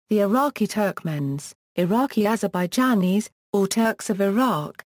The Iraqi Turkmens, Iraqi Azerbaijanis, or Turks of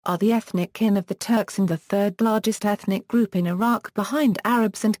Iraq, are the ethnic kin of the Turks and the third largest ethnic group in Iraq behind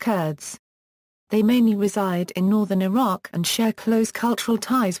Arabs and Kurds. They mainly reside in northern Iraq and share close cultural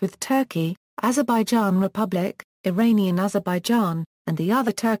ties with Turkey, Azerbaijan Republic, Iranian Azerbaijan, and the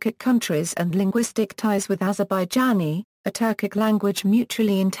other Turkic countries, and linguistic ties with Azerbaijani, a Turkic language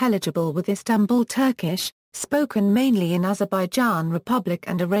mutually intelligible with Istanbul Turkish, spoken mainly in Azerbaijan Republic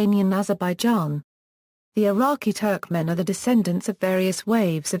and Iranian Azerbaijan. The Iraqi Turkmen are the descendants of various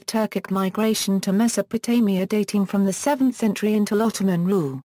waves of Turkic migration to Mesopotamia dating from the 7th century until Ottoman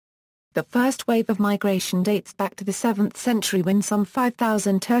rule. The first wave of migration dates back to the 7th century when some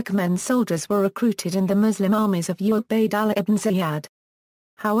 5,000 Turkmen soldiers were recruited in the Muslim armies of Ubayd-Allah ibn Ziyad.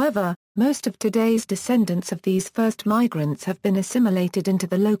 However, most of today's descendants of these first migrants have been assimilated into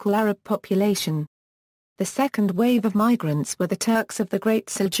the local Arab population. The second wave of migrants were the Turks of the Great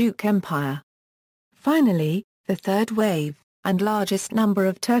Seljuq Empire. Finally, the third wave, and largest number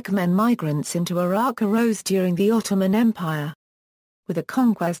of Turkmen migrants into Iraq arose during the Ottoman Empire. With the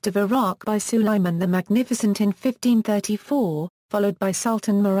conquest of Iraq by Suleiman the Magnificent in 1534, followed by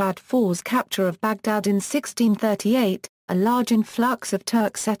Sultan Murad IV's capture of Baghdad in 1638, a large influx of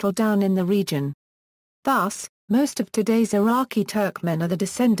Turks settled down in the region. Thus, most of today's Iraqi Turkmen are the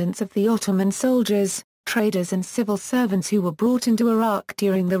descendants of the Ottoman soldiers, traders and civil servants who were brought into Iraq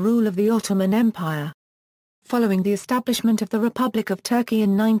during the rule of the Ottoman Empire. Following the establishment of the Republic of Turkey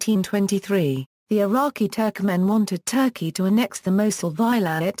in 1923, the Iraqi Turkmen wanted Turkey to annex the Mosul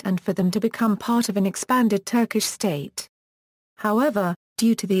Vilayet and for them to become part of an expanded Turkish state. However,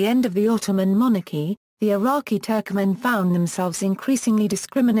 due to the end of the Ottoman monarchy, the Iraqi Turkmen found themselves increasingly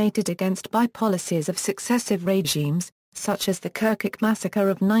discriminated against by policies of successive regimes, such as the Turkic massacre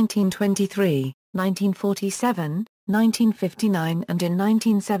of 1923, 1947, 1959 and in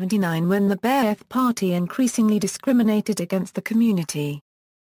 1979 when the Ba'ath Party increasingly discriminated against the community.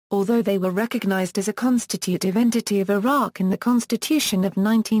 Although they were recognized as a constitutive entity of Iraq in the Constitution of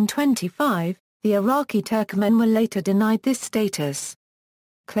 1925, the Iraqi Turkmen were later denied this status.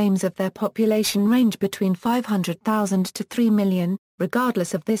 Claims of their population range between 500,000 to 3 million,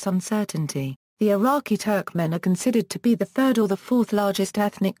 regardless of this uncertainty. The Iraqi Turkmen are considered to be the third or the fourth largest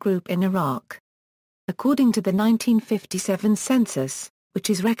ethnic group in Iraq. According to the 1957 census, which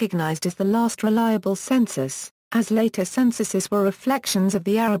is recognized as the last reliable census, as later censuses were reflections of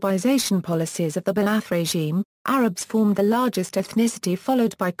the Arabization policies of the Ba'ath regime, Arabs formed the largest ethnicity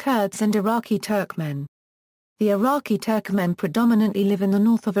followed by Kurds and Iraqi Turkmen. The Iraqi Turkmen predominantly live in the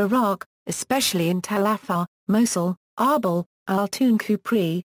north of Iraq, especially in Tel Afar, Mosul, Arbil, Al-Tun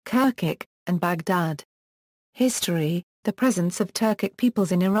Kupri, Kirkuk, and Baghdad. History. The presence of Turkic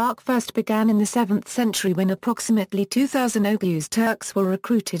peoples in Iraq first began in the 7th century when approximately 2,000 Oghuz Turks were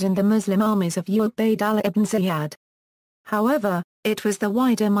recruited in the Muslim armies of Ubayd-Allah ibn Ziyad. However, it was the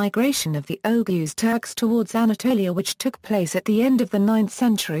wider migration of the Oghuz Turks towards Anatolia which took place at the end of the 9th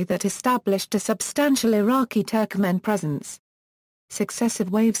century that established a substantial Iraqi Turkmen presence.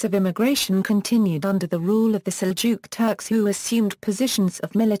 Successive waves of immigration continued under the rule of the Seljuk Turks who assumed positions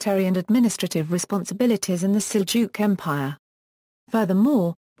of military and administrative responsibilities in the Seljuk Empire.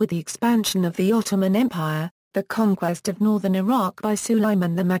 Furthermore, with the expansion of the Ottoman Empire, the conquest of northern Iraq by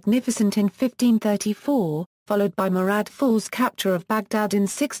Suleiman the Magnificent in 1534, followed by Murad IV's capture of Baghdad in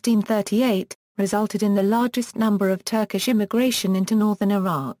 1638, resulted in the largest number of Turkish immigration into northern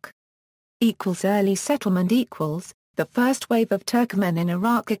Iraq. Early settlement The first wave of Turkmen in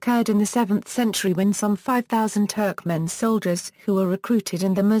Iraq occurred in the 7th century when some 5,000 Turkmen soldiers who were recruited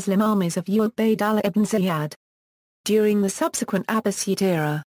in the Muslim armies of Ubayd-Allah ibn Ziyad. During the subsequent Abbasid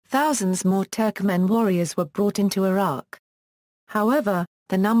era, thousands more Turkmen warriors were brought into Iraq. However,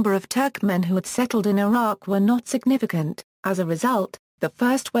 the number of Turkmen who had settled in Iraq were not significant. As a result, the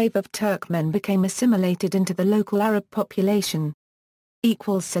first wave of Turkmen became assimilated into the local Arab population.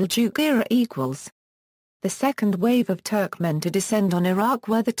 Seljuk era The second wave of Turkmen to descend on Iraq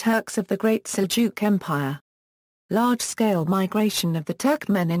were the Turks of the Great Seljuq Empire. Large-scale migration of the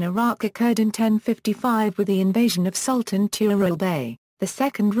Turkmen in Iraq occurred in 1055 with the invasion of Sultan Murad IV, the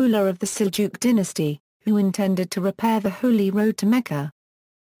second ruler of the Seljuk dynasty, who intended to repair the Holy Road to Mecca.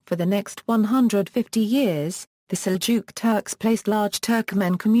 For the next 150 years, the Seljuk Turks placed large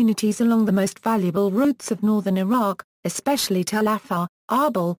Turkmen communities along the most valuable routes of northern Iraq, especially Tel Afar,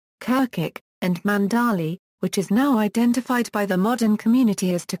 Arbil, Kirkuk, and Mandali, which is now identified by the modern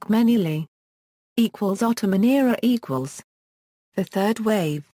community as Turkmenili. Ottoman era The third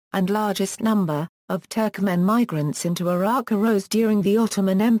wave, and largest number, of Turkmen migrants into Iraq arose during the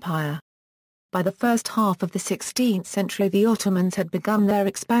Ottoman Empire. By the first half of the 16th century the Ottomans had begun their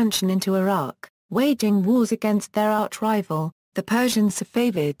expansion into Iraq, waging wars against their arch-rival, the Persian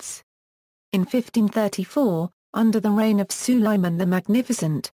Safavids. In 1534, under the reign of Suleiman the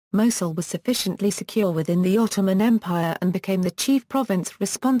Magnificent, Mosul was sufficiently secure within the Ottoman Empire and became the chief province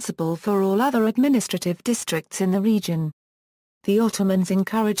responsible for all other administrative districts in the region. The Ottomans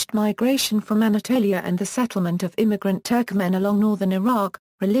encouraged migration from Anatolia and the settlement of immigrant Turkmen along northern Iraq.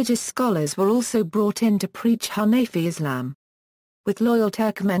 Religious scholars were also brought in to preach Hanafi Islam. With loyal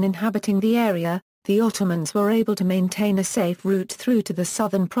Turkmen inhabiting the area, the Ottomans were able to maintain a safe route through to the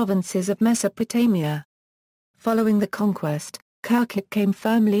southern provinces of Mesopotamia. Following the conquest, Turkic came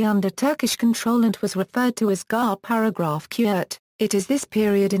firmly under Turkish control and was referred to as Gar paragraph Kürt. It is this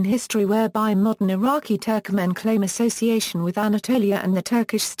period in history whereby modern Iraqi Turkmen claim association with Anatolia and the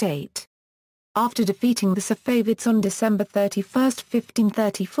Turkish state. After defeating the Safavids on December 31,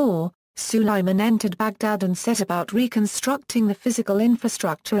 1534, Suleiman entered Baghdad and set about reconstructing the physical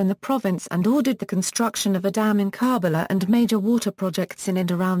infrastructure in the province and ordered the construction of a dam in Karbala and major water projects in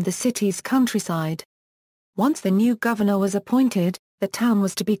and around the city's countryside. Once the new governor was appointed, the town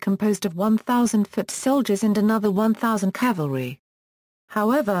was to be composed of 1,000 foot soldiers and another 1,000 cavalry.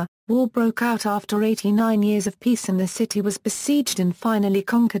 However, war broke out after 89 years of peace and the city was besieged and finally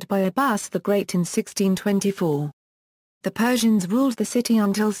conquered by Abbas the Great in 1624. The Persians ruled the city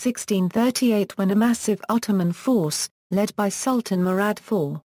until 1638 when a massive Ottoman force, led by Sultan Murad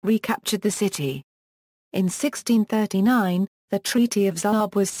IV, recaptured the city. In 1639, the Treaty of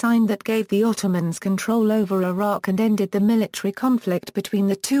Zarb was signed that gave the Ottomans control over Iraq and ended the military conflict between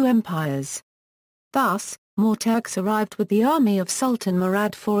the two empires. Thus, more Turks arrived with the army of Sultan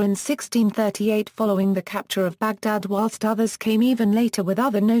Murad IV in 1638 following the capture of Baghdad, whilst others came even later with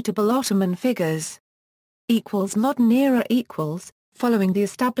other notable Ottoman figures. Modern era Following the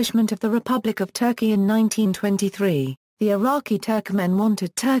establishment of the Republic of Turkey in 1923, the Iraqi Turkmen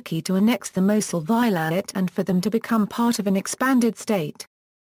wanted Turkey to annex the Mosul Vilayet and for them to become part of an expanded state.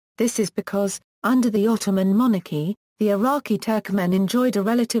 This is because, under the Ottoman monarchy, the Iraqi Turkmen enjoyed a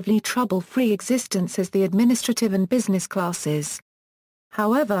relatively trouble-free existence as the administrative and business classes.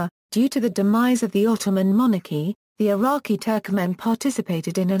 However, due to the demise of the Ottoman monarchy, the Iraqi Turkmen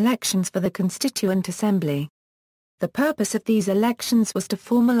participated in elections for the Constituent Assembly. The purpose of these elections was to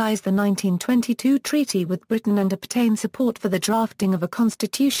formalize the 1922 treaty with Britain and obtain support for the drafting of a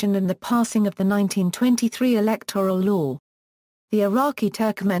constitution and the passing of the 1923 electoral law. The Iraqi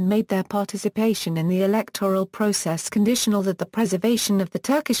Turkmen made their participation in the electoral process conditional that the preservation of the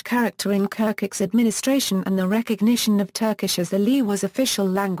Turkish character in Turkic's administration and the recognition of Turkish as the Liwa's official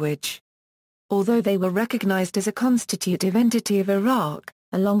language. Although they were recognized as a constitutive entity of Iraq,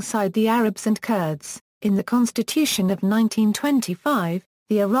 alongside the Arabs and Kurds, in the Constitution of 1925,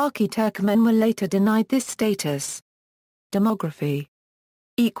 the Iraqi Turkmen were later denied this status. Demography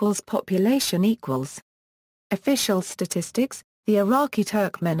Population Official statistics. The Iraqi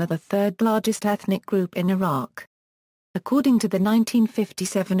Turkmen are the third largest ethnic group in Iraq. According to the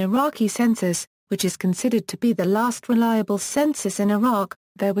 1957 Iraqi census, which is considered to be the last reliable census in Iraq,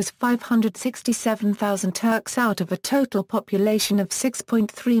 there was 567,000 Turks out of a total population of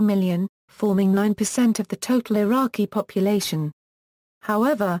 6.3 million, forming 9% of the total Iraqi population.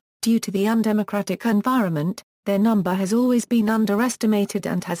 However, due to the undemocratic environment, their number has always been underestimated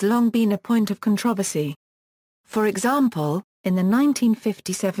and has long been a point of controversy. For example, in the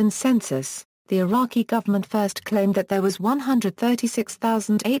 1957 census, the Iraqi government first claimed that there was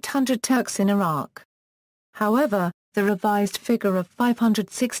 136,800 Turks in Iraq. However, the revised figure of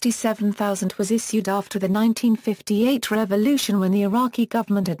 567,000 was issued after the 1958 revolution when the Iraqi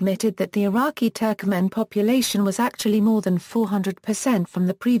government admitted that the Iraqi Turkmen population was actually more than 400% from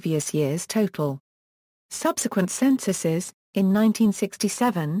the previous year's total. Subsequent censuses, in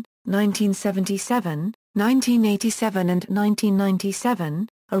 1967, 1977, 1987 and 1997,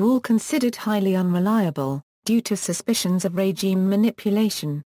 are all considered highly unreliable, due to suspicions of regime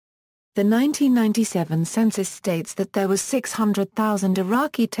manipulation. The 1997 census states that there was 600,000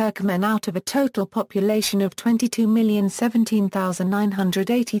 Iraqi Turkmen out of a total population of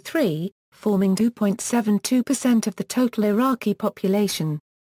 22,017,983, forming 2.72% of the total Iraqi population.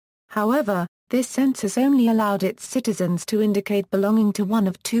 However, this census only allowed its citizens to indicate belonging to one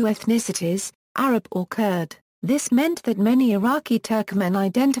of two ethnicities, Arab or Kurd. This meant that many Iraqi Turkmen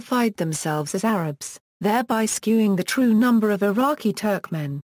identified themselves as Arabs, thereby skewing the true number of Iraqi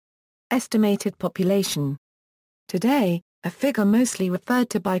Turkmen. Estimated population. Today, a figure mostly referred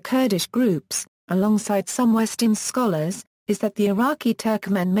to by Kurdish groups, alongside some Western scholars, is that the Iraqi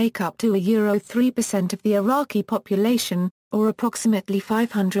Turkmen make up to 3% of the Iraqi population, or approximately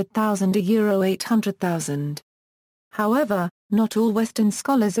 500,000 euro 800,000. However, not all Western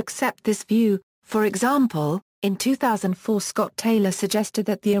scholars accept this view. For example, in 2004 Scott Taylor suggested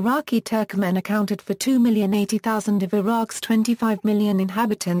that the Iraqi Turkmen accounted for 2,080,000 of Iraq's 25 million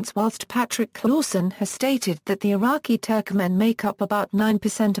inhabitants, whilst Patrick Clausen has stated that the Iraqi Turkmen make up about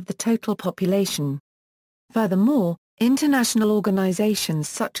 9% of the total population. Furthermore, international organizations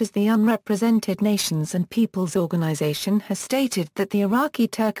such as the Unrepresented Nations and Peoples Organization has stated that the Iraqi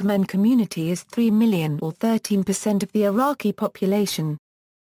Turkmen community is 3 million or 13% of the Iraqi population.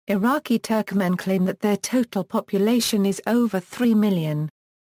 Iraqi Turkmen claim that their total population is over 3 million.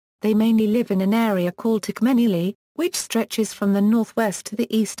 They mainly live in an area called Turkmenili, which stretches from the northwest to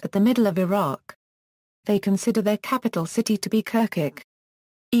the east at the middle of Iraq. They consider their capital city to be Kirkuk.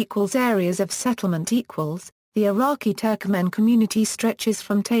 Areas of settlement the Iraqi Turkmen community stretches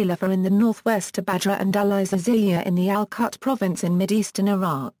from Tailafa in the northwest to Badra and Al-Izaziyah in the Al-Qut province in mid-eastern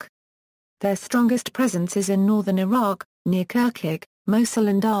Iraq. Their strongest presence is in northern Iraq, near Kirkuk, Mosul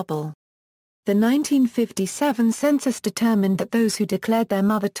and Erbil. The 1957 census determined that those who declared their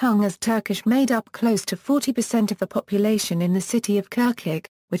mother tongue as Turkish made up close to 40% of the population in the city of Kirkuk,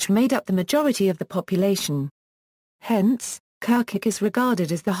 which made up the majority of the population. Hence, Kirkuk is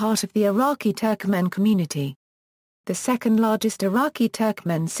regarded as the heart of the Iraqi Turkmen community. The second largest Iraqi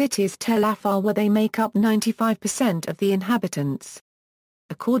Turkmen city is Tel Afar, where they make up 95% of the inhabitants.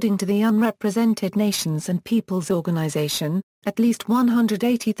 According to the Unrepresented Nations and Peoples Organization, at least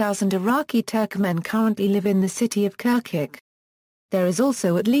 180,000 Iraqi Turkmen currently live in the city of Kirkuk. There is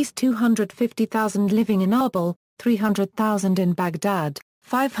also at least 250,000 living in Erbil, 300,000 in Baghdad,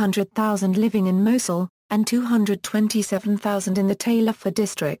 500,000 living in Mosul, and 227,000 in the Tailafa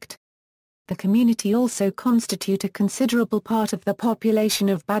district. The community also constitute a considerable part of the population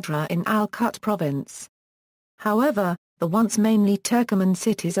of Badra in Al-Qut province. However, the once mainly Turkoman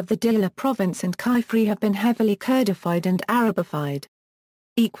cities of the Diyala province and Kaifri have been heavily Kurdified and Arabified.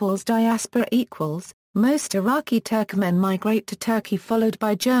 Diaspora most Iraqi Turkmen migrate to Turkey, followed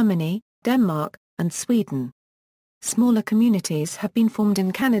by Germany, Denmark, and Sweden. Smaller communities have been formed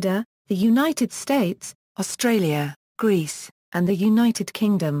in Canada, the United States, Australia, Greece, and the United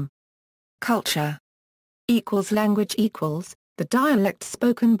Kingdom. Culture language the dialect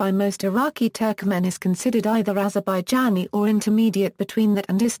spoken by most Iraqi Turkmen is considered either Azerbaijani or intermediate between that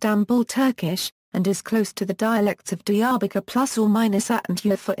and Istanbul Turkish, and is close to the dialects of Diyarbakir ± and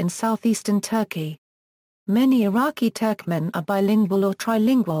Urfa in southeastern Turkey. Many Iraqi Turkmen are bilingual or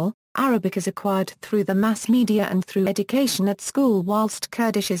trilingual. Arabic is acquired through the mass media and through education at school, whilst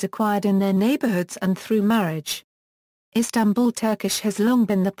Kurdish is acquired in their neighborhoods and through marriage. Istanbul Turkish has long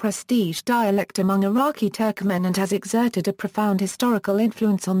been the prestige dialect among Iraqi Turkmen and has exerted a profound historical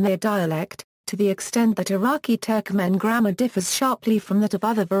influence on their dialect, to the extent that Iraqi Turkmen grammar differs sharply from that of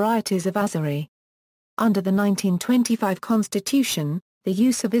other varieties of Azeri. Under the 1925 constitution, the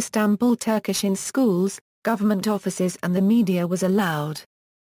use of Istanbul Turkish in schools, government offices and the media was allowed.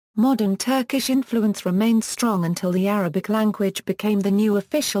 Modern Turkish influence remained strong until the Arabic language became the new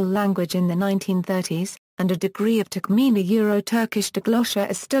official language in the 1930s, and a degree of Turkmeni Euro-Turkish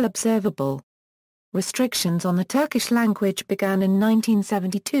diglossia is still observable. Restrictions on the Turkish language began in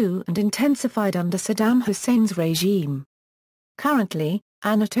 1972 and intensified under Saddam Hussein's regime. Currently,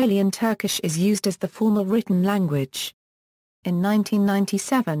 Anatolian Turkish is used as the formal written language. In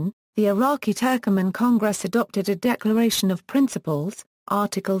 1997, the Iraqi Turkmen Congress adopted a Declaration of Principles,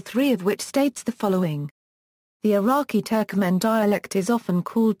 Article 3 of which states the following. The Iraqi Turkmen dialect is often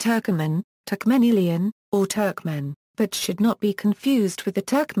called Turkoman, Turkmenilian, or Turkmen, but should not be confused with the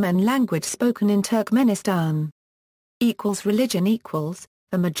Turkmen language spoken in Turkmenistan. Religion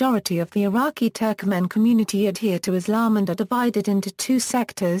the majority of the Iraqi Turkmen community adhere to Islam and are divided into two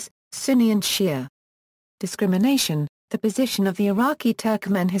sectors, Sunni and Shia. Discrimination the position of the Iraqi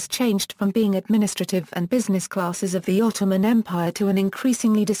Turkmen has changed from being administrative and business classes of the Ottoman Empire to an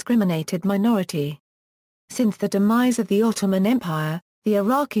increasingly discriminated minority. Since the demise of the Ottoman Empire, the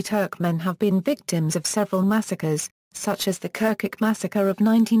Iraqi Turkmen have been victims of several massacres, such as the Kirkuk massacre of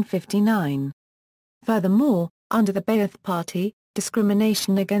 1959. Furthermore, under the Ba'ath Party,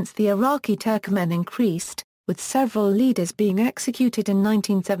 discrimination against the Iraqi Turkmen increased, with several leaders being executed in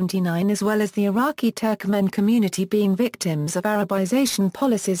 1979 as well as the Iraqi Turkmen community being victims of Arabization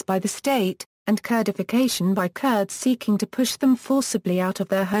policies by the state, and Kurdification by Kurds seeking to push them forcibly out of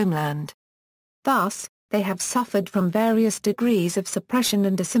their homeland. Thus, they have suffered from various degrees of suppression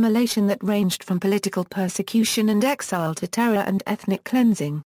and assimilation that ranged from political persecution and exile to terror and ethnic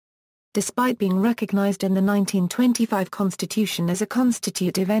cleansing. Despite being recognized in the 1925 constitution as a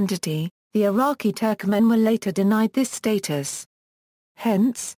constitutive entity, the Iraqi Turkmen were later denied this status.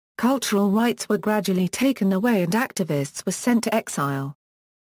 Hence, cultural rights were gradually taken away and activists were sent to exile.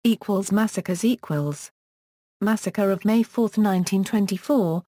 Massacres Massacre of May 4,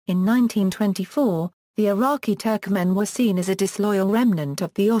 1924. In 1924, the Iraqi Turkmen were seen as a disloyal remnant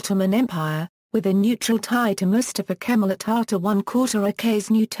of the Ottoman Empire, with a neutral tie to Mustafa Kemal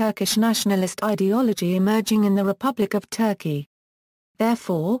Atatürk's new Turkish nationalist ideology emerging in the Republic of Turkey.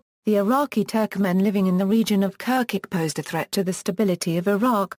 Therefore, the Iraqi Turkmen living in the region of Kirkuk posed a threat to the stability of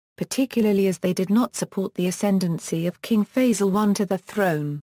Iraq, particularly as they did not support the ascendancy of King Faisal I to the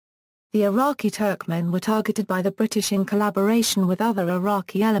throne. The Iraqi Turkmen were targeted by the British in collaboration with other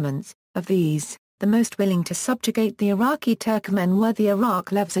Iraqi elements. Of these, the most willing to subjugate the Iraqi Turkmen were the Iraq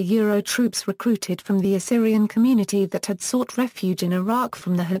Levs, Euro troops recruited from the Assyrian community that had sought refuge in Iraq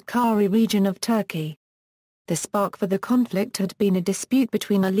from the Hakkari region of Turkey. The spark for the conflict had been a dispute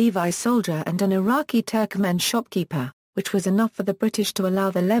between a Levi soldier and an Iraqi Turkmen shopkeeper, which was enough for the British to allow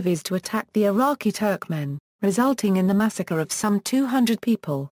the levies to attack the Iraqi Turkmen, resulting in the massacre of some 200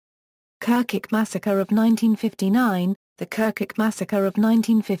 people. Kirkuk Massacre of 1959. The Kirkuk Massacre of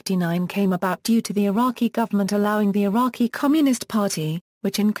 1959 came about due to the Iraqi government allowing the Iraqi Communist Party,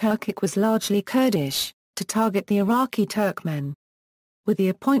 which in Kirkuk was largely Kurdish, to target the Iraqi Turkmen. With the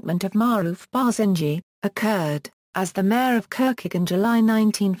appointment of Maruf Barzengi, a Kurd, as the mayor of Kirkuk in July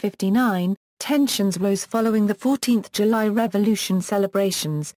 1959, tensions rose following the 14th July Revolution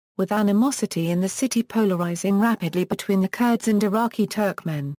celebrations, with animosity in the city polarizing rapidly between the Kurds and Iraqi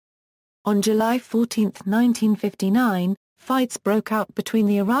Turkmen. On July 14, 1959, fights broke out between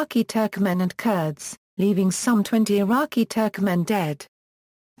the Iraqi Turkmen and Kurds, leaving some 20 Iraqi Turkmen dead.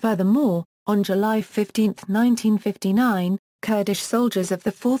 Furthermore, on July 15, 1959, Kurdish soldiers of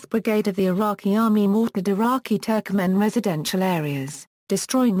the 4th Brigade of the Iraqi Army mortared Iraqi Turkmen residential areas,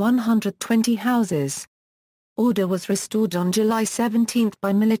 destroying 120 houses. Order was restored on July 17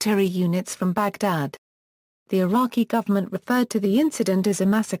 by military units from Baghdad. The Iraqi government referred to the incident as a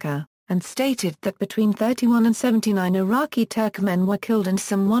massacre, and stated that between 31 and 79 Iraqi Turkmen were killed and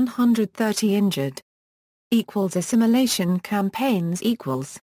some 130 injured. Assimilation campaigns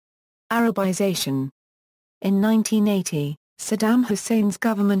Arabization. In 1980, Saddam Hussein's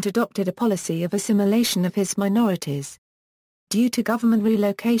government adopted a policy of assimilation of his minorities. Due to government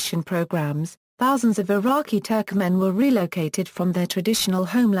relocation programs, thousands of Iraqi Turkmen were relocated from their traditional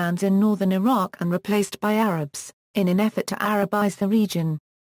homelands in northern Iraq and replaced by Arabs, in an effort to Arabize the region.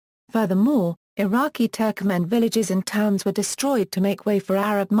 Furthermore, Iraqi Turkmen villages and towns were destroyed to make way for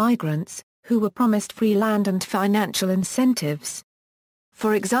Arab migrants, who were promised free land and financial incentives.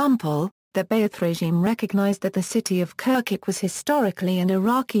 For example, the Ba'ath regime recognized that the city of Kirkuk was historically an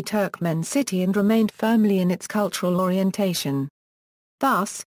Iraqi Turkmen city and remained firmly in its cultural orientation.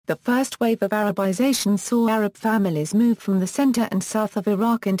 Thus, the first wave of Arabization saw Arab families move from the center and south of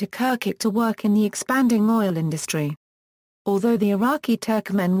Iraq into Kirkuk to work in the expanding oil industry. Although the Iraqi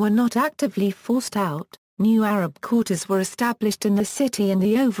Turkmen were not actively forced out, new Arab quarters were established in the city and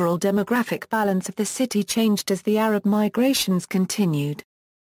the overall demographic balance of the city changed as the Arab migrations continued.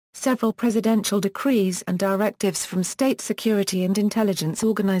 Several presidential decrees and directives from state security and intelligence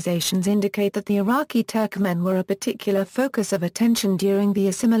organizations indicate that the Iraqi Turkmen were a particular focus of attention during the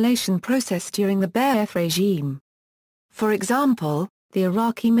assimilation process during the Ba'ath regime. For example, the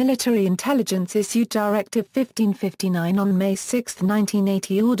Iraqi military intelligence issued Directive 1559 on May 6,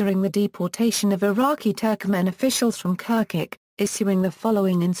 1980 ordering the deportation of Iraqi Turkmen officials from Kirkuk, issuing the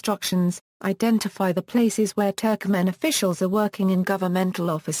following instructions: identify the places where Turkmen officials are working in governmental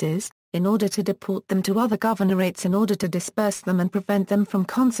offices, in order to deport them to other governorates in order to disperse them and prevent them from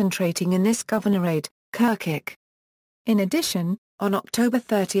concentrating in this governorate, Kirkuk. In addition, on October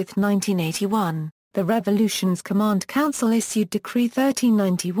 30, 1981, the Revolution's Command Council issued Decree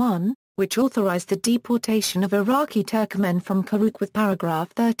 1391, which authorized the deportation of Iraqi Turkmen from Kirkuk with paragraph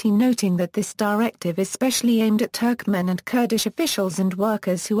 13 noting that this directive is specially aimed at Turkmen and Kurdish officials and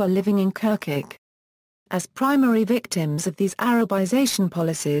workers who are living in Kirkuk. As primary victims of these Arabization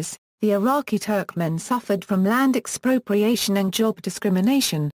policies, the Iraqi Turkmen suffered from land expropriation and job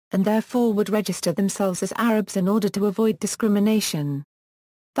discrimination, and therefore would register themselves as Arabs in order to avoid discrimination.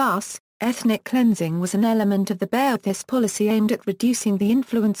 Thus, ethnic cleansing was an element of the Ba'athist policy aimed at reducing the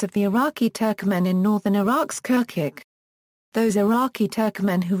influence of the Iraqi Turkmen in northern Iraq's Kirkuk. Those Iraqi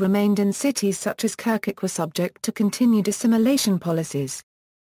Turkmen who remained in cities such as Kirkuk were subject to continued assimilation policies.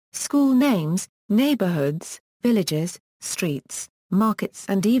 School names, neighborhoods, villages, streets, markets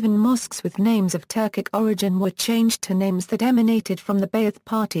and even mosques with names of Turkic origin were changed to names that emanated from the Ba'ath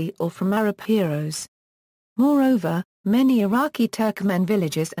Party or from Arab heroes. Moreover, Many Iraqi Turkmen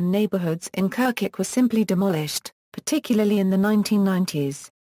villages and neighborhoods in Turkic were simply demolished, particularly in the 1990s.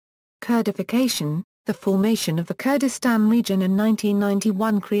 Kurdification. The formation of the Kurdistan region in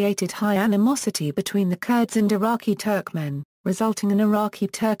 1991 created high animosity between the Kurds and Iraqi Turkmen, resulting in Iraqi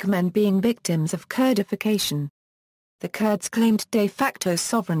Turkmen being victims of Kurdification. The Kurds claimed de facto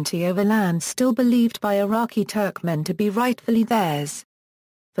sovereignty over lands still believed by Iraqi Turkmen to be rightfully theirs.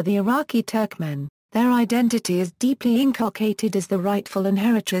 For the Iraqi Turkmen, their identity is deeply inculcated as the rightful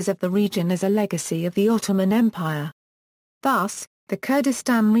inheritors of the region as a legacy of the Ottoman Empire. Thus, the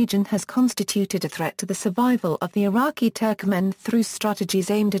Kurdistan region has constituted a threat to the survival of the Iraqi Turkmen through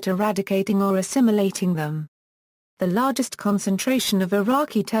strategies aimed at eradicating or assimilating them. The largest concentration of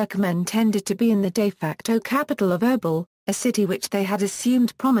Iraqi Turkmen tended to be in the de facto capital of Erbil, a city which they had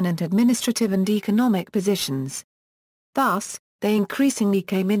assumed prominent administrative and economic positions. Thus, they increasingly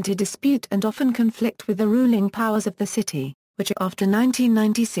came into dispute and often conflict with the ruling powers of the city, which after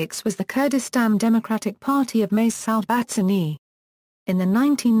 1996 was the Kurdistan Democratic Party of Massoud Barzani. In the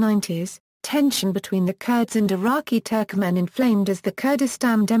 1990s, tension between the Kurds and Iraqi Turkmen inflamed as the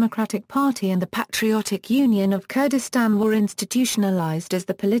Kurdistan Democratic Party and the Patriotic Union of Kurdistan were institutionalized as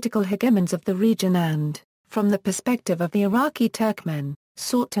the political hegemons of the region and, from the perspective of the Iraqi Turkmen,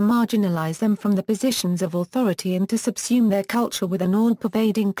 sought to marginalize them from the positions of authority and to subsume their culture with an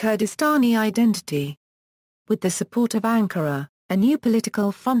all-pervading Kurdistani identity. With the support of Ankara, a new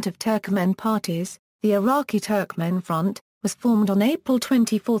political front of Turkmen parties, the Iraqi Turkmen Front, was formed on April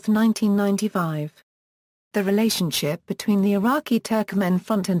 24, 1995. The relationship between the Iraqi Turkmen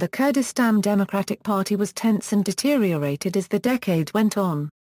Front and the Kurdistan Democratic Party was tense and deteriorated as the decade went on.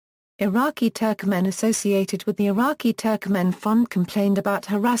 Iraqi Turkmen associated with the Iraqi Turkmen Front complained about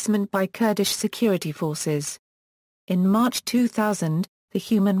harassment by Kurdish security forces. In March 2000, the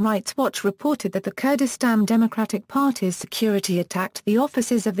Human Rights Watch reported that the Kurdistan Democratic Party's security attacked the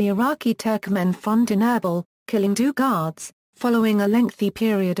offices of the Iraqi Turkmen Front in Erbil, killing 2 guards, following a lengthy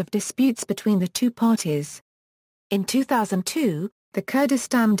period of disputes between the two parties. In 2002, the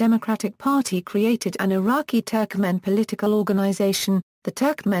Kurdistan Democratic Party created an Iraqi Turkmen political organization, the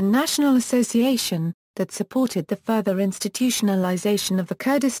Turkmen National Association, that supported the further institutionalization of the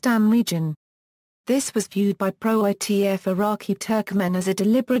Kurdistan region. This was viewed by pro-ITF Iraqi Turkmen as a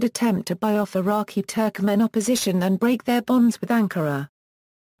deliberate attempt to buy off Iraqi Turkmen opposition and break their bonds with Ankara.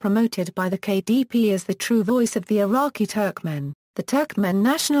 Promoted by the KDP as the true voice of the Iraqi Turkmen, the Turkmen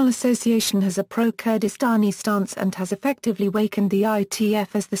National Association has a pro-Kurdistani stance and has effectively wakened the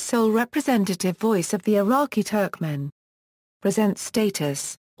ITF as the sole representative voice of the Iraqi Turkmen. Present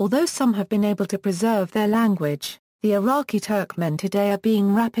status. Although some have been able to preserve their language, the Iraqi Turkmen today are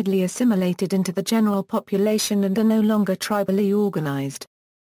being rapidly assimilated into the general population and are no longer tribally organized.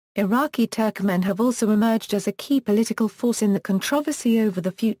 Iraqi Turkmen have also emerged as a key political force in the controversy over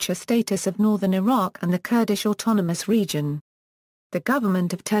the future status of northern Iraq and the Kurdish Autonomous Region. The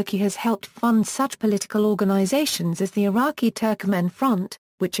government of Turkey has helped fund such political organizations as the Iraqi Turkmen Front,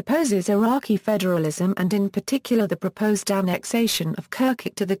 which opposes Iraqi federalism and in particular the proposed annexation of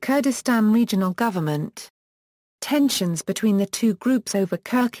Turkic to the Kurdistan regional government. Tensions between the two groups over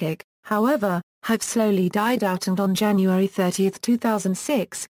Turkic, however, have slowly died out, and on January 30,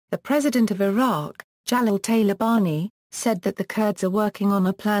 2006, the President of Iraq, Jalal Talabani, said that the Kurds are working on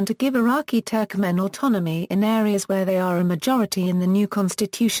a plan to give Iraqi Turkmen autonomy in areas where they are a majority in the new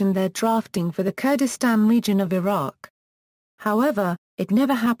constitution they're drafting for the Kurdistan region of Iraq. However, it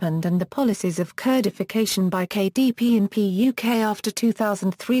never happened, and the policies of Kurdification by KDP and PUK after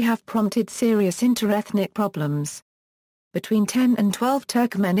 2003 have prompted serious interethnic problems. Between 10 and 12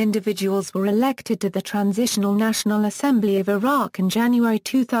 Turkmen individuals were elected to the Transitional National Assembly of Iraq in January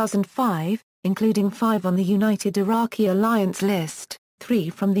 2005, including 5 on the United Iraqi Alliance list, 3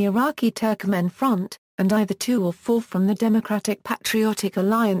 from the Iraqi Turkmen Front, and either 2 or 4 from the Democratic Patriotic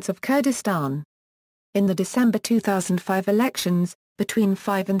Alliance of Kurdistan. In the December 2005 elections, between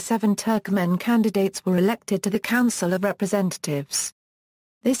 5 and 7 Turkmen candidates were elected to the Council of Representatives.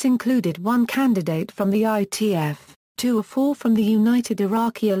 This included 1 candidate from the ITF, 2 or 4 from the United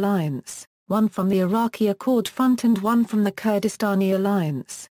Iraqi Alliance, 1 from the Iraqi Accord Front and 1 from the Kurdistani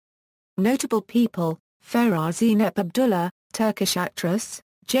Alliance. Notable people: Farah Zeynep Abdullah, Turkish actress;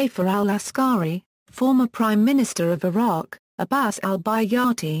 Jafar al-Askari, former Prime Minister of Iraq; Abbas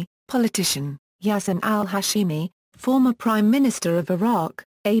al-Bayati, politician; Yassin al-Hashimi, former Prime Minister of Iraq;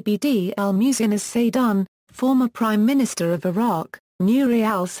 Abd al-Muhsin as-Saydan, former Prime Minister of Iraq; Nuri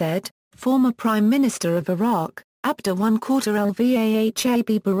al-Said, former Prime Minister of Iraq; Abda One-Quarter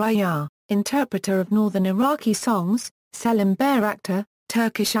al-Vahab Baraya, interpreter of northern Iraqi songs; Selim Bayraktar,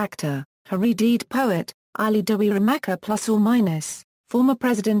 Turkish actor; Haridid poet; Ali Dawi Ramaka +or-, former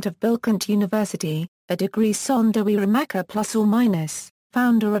president of Bilkent University, a degree Son Dawi Ramaka +or-,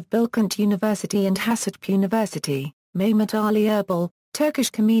 founder of Bilkent University and Hasatp University, Mehmet Ali Erbil, Turkish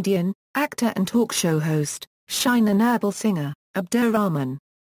comedian, actor and talk show host, Shinan Erbil singer, Abdurrahman.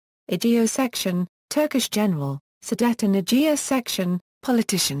 Aegeo section, Turkish general, Saadettin Aegea section,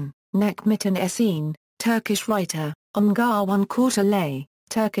 politician, Necmettin Esin, Turkish writer, Ongar 1/4 lay,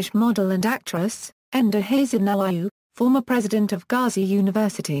 Turkish model and actress, Ender Hazanawayu, former president of Gazi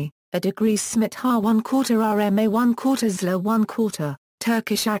University, a degree Smit Ha 1/4 RMA 1/4 Zla 1/4,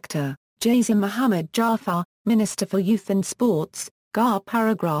 Turkish actor, Jazim Mohammed Jafar, Minister for Youth and Sports, Gar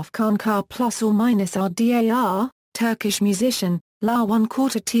paragraph Khan Kar +or-RDAR, Turkish musician, La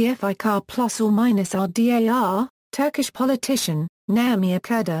 1/4 TFI Kar +or-RDAR, Turkish politician, Naomi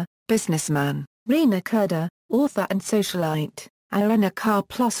Kurda, businessman, Rina Kurda, author and socialite, Irena Kar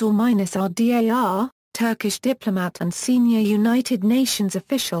 +or-RDAR, Turkish diplomat and senior United Nations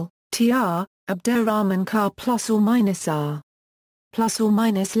official, TR, Abdurrahman Kar +or-R.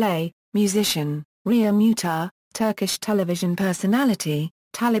 +or-lay, musician, Ria Mutar, Turkish television personality,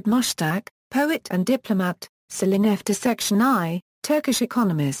 Talib Mushtaq, poet and diplomat, Selin Efta Section I, Turkish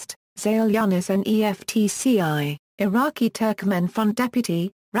economist, Zail Yunus and EFTCI, Iraqi Turkmen Front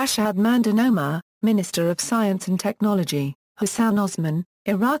Deputy, Rashad Mandan Omar, Minister of Science and Technology, Hassan Osman,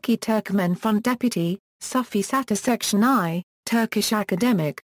 Iraqi Turkmen Front Deputy, Sufi Sata Section I, Turkish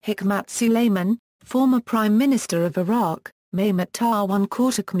academic, Hikmat Suleiman, former Prime Minister of Iraq, Mehmet Tar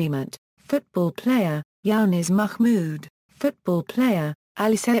 1/4 Kmimat, football player, Yilmaz Mahmoud, football player,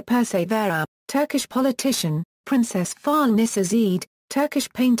 Aliseh Persevera, Turkish politician, Princess Falnisa Ziyad, Turkish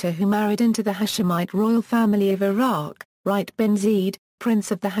painter who married into the Hashemite royal family of Iraq, Wright bin Ziyad, Prince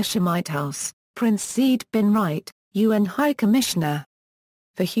of the Hashemite House, Prince Ziyad bin Wright, UN High Commissioner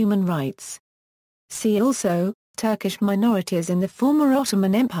for Human Rights. See also, Turkish minorities in the former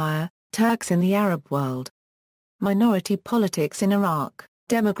Ottoman Empire, Turks in the Arab world. Minority politics in Iraq,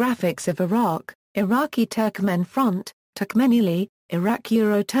 demographics of Iraq, Iraqi Turkmen Front, Turkmenili,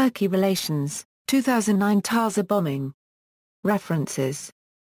 Iraq-Euro-Turkey relations, 2009 Taza bombing. References.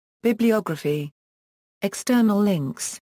 Bibliography. External links.